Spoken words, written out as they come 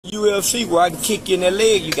UFC where I can kick you in that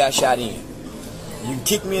leg you got shot in. You can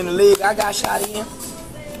kick me in the leg I got shot in,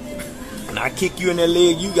 and I kick you in that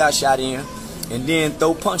leg you got shot in, and then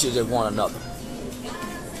throw punches at one another.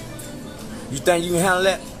 You think you can handle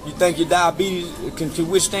that? You think your diabetes can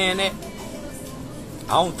withstand that?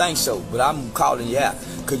 I don't think so, but I'm calling you out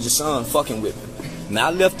because your son fucking with me. Now I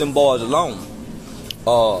left them boys alone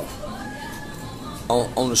on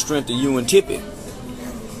the strength of you and Tippy,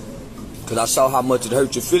 because I saw how much it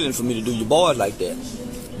hurt your feelings for me to do your boys like that.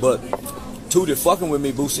 But Tootie fucking with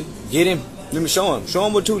me, Boosie. Get him. Let me show him. Show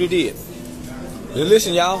him what Tootie did. Now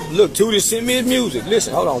listen, y'all. Look, Tootie sent me his music.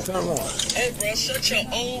 Listen, hold on. Turn him on. Hey, bro, shut your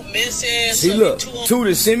old mess ass. See, look.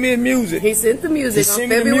 Tootie sent me his music. He sent the music on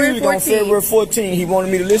February 14th. On February 14th. He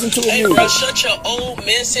wanted me to listen to his music. Hey, bro, shut your old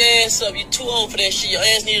mess ass up. You too old for that shit. Your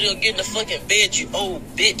ass need to go get in the fucking bed, you old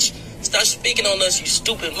bitch. Stop speaking on us, you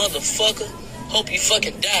stupid motherfucker. Hope you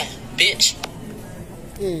fucking die, bitch.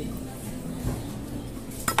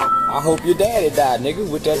 I hope your daddy died, nigga,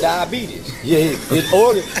 with that diabetes. Yeah, his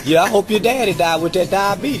organ. Yeah, I hope your daddy died with that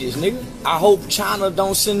diabetes, nigga. I hope China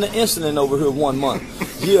don't send the insulin over here 1 month.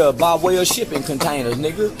 Yeah, by way of shipping containers,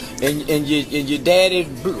 nigga. And your daddy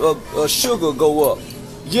sugar go up.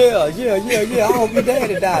 Yeah. I hope your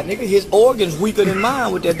daddy died, nigga. His organs weaker than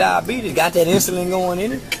mine with that diabetes. Got that insulin going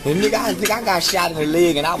in it. And nigga, I got shot in the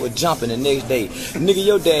leg and I was jumping the next day. Nigga,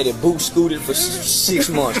 your daddy boot scooted for 6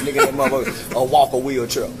 months, nigga. That motherfucker, a walker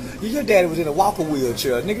wheelchair. Your daddy was in a walker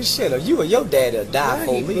wheelchair, nigga. Shut up. You or your daddy died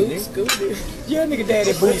for me, nigga. Scooted. Yeah, nigga,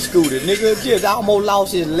 daddy boot scooted, nigga. Just almost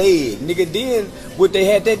lost his leg, nigga. Then what they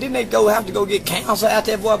had that? Didn't they have to go get cancer out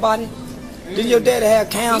that boy body? Did your daddy have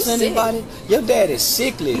cancer in his body? Your daddy's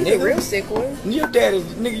sickly, nigga. He's a real sick one. Your daddy,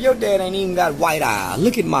 nigga, your dad ain't even got white eyes.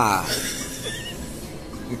 Look at my eyes.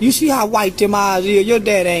 You see how white them eyes is? Your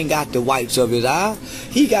dad ain't got the whites of his eyes.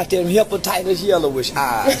 He got them hepatitis yellowish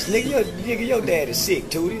eyes. Nigga, your daddy's sick,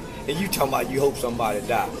 Tootie. And you talking about you hope somebody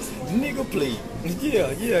die. Nigga, please.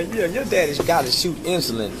 Yeah. Your daddy's got to shoot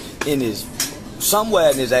insulin in his... somewhere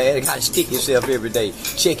in his ass. He got to stick himself every day.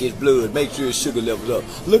 Check his blood. Make sure his sugar level's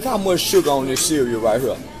up. Look how much sugar on this cereal right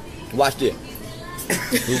here. Watch this.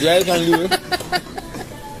 His daddy can't do it.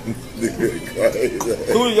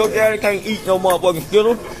 Tootie, your daddy can't eat no motherfucking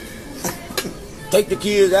Skittles. Take the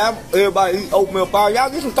kids out. Everybody eat oatmeal pie. Y'all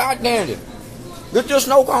get some cotton candy. Get your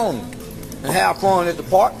snow cone. And have fun at the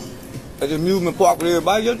park. At the amusement park with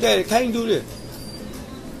everybody. Your daddy can't do this.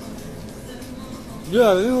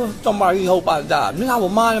 Yeah, you know, somebody hope I die. Nigga, I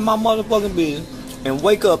was minding my motherfucking business and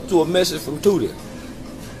wake up to a message from Tootie.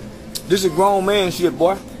 This is grown man shit,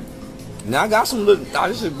 boy. Now I got some little.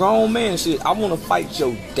 This is grown man shit. I wanna fight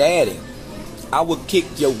your daddy. I would kick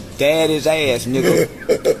your daddy's ass, nigga.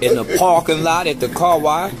 In the parking lot, at the car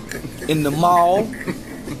wash, in the mall.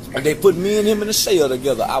 If they put me and him in a cell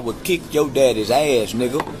together, I would kick your daddy's ass,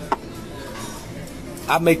 nigga.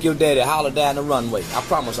 I'd make your daddy holler down the runway. I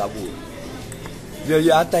promise I would.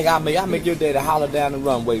 Yeah, I think I make your daddy holler down the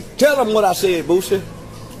runway. Tell him what I said, Boosie.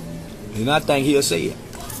 And I think he'll say it.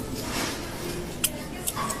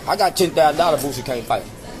 I got $10,000 Boosie can't fight.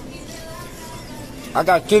 I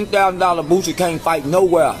got $10,000 Boosie can't fight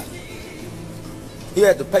nowhere. He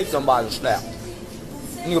had to pay somebody to slap.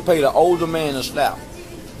 Nigga paid an older man to slap.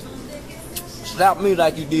 Slap me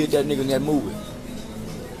like you did that nigga in that movie.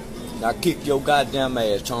 Now kick your goddamn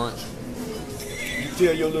ass, Torrance.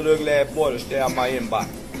 Tell your little ugly ass boy to stay out my inbox.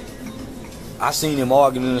 I seen him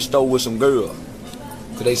arguing in the store with some girl,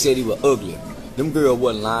 cause they said he was ugly. Them girls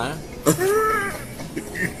wasn't lying.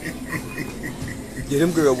 Yeah,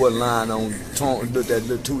 them girls wasn't lying on that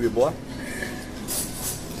little Tootie boy.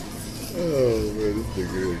 Oh man, this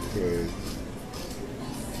nigga is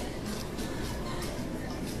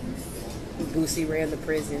crazy. Boosie ran the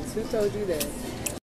prisons. Who told you that?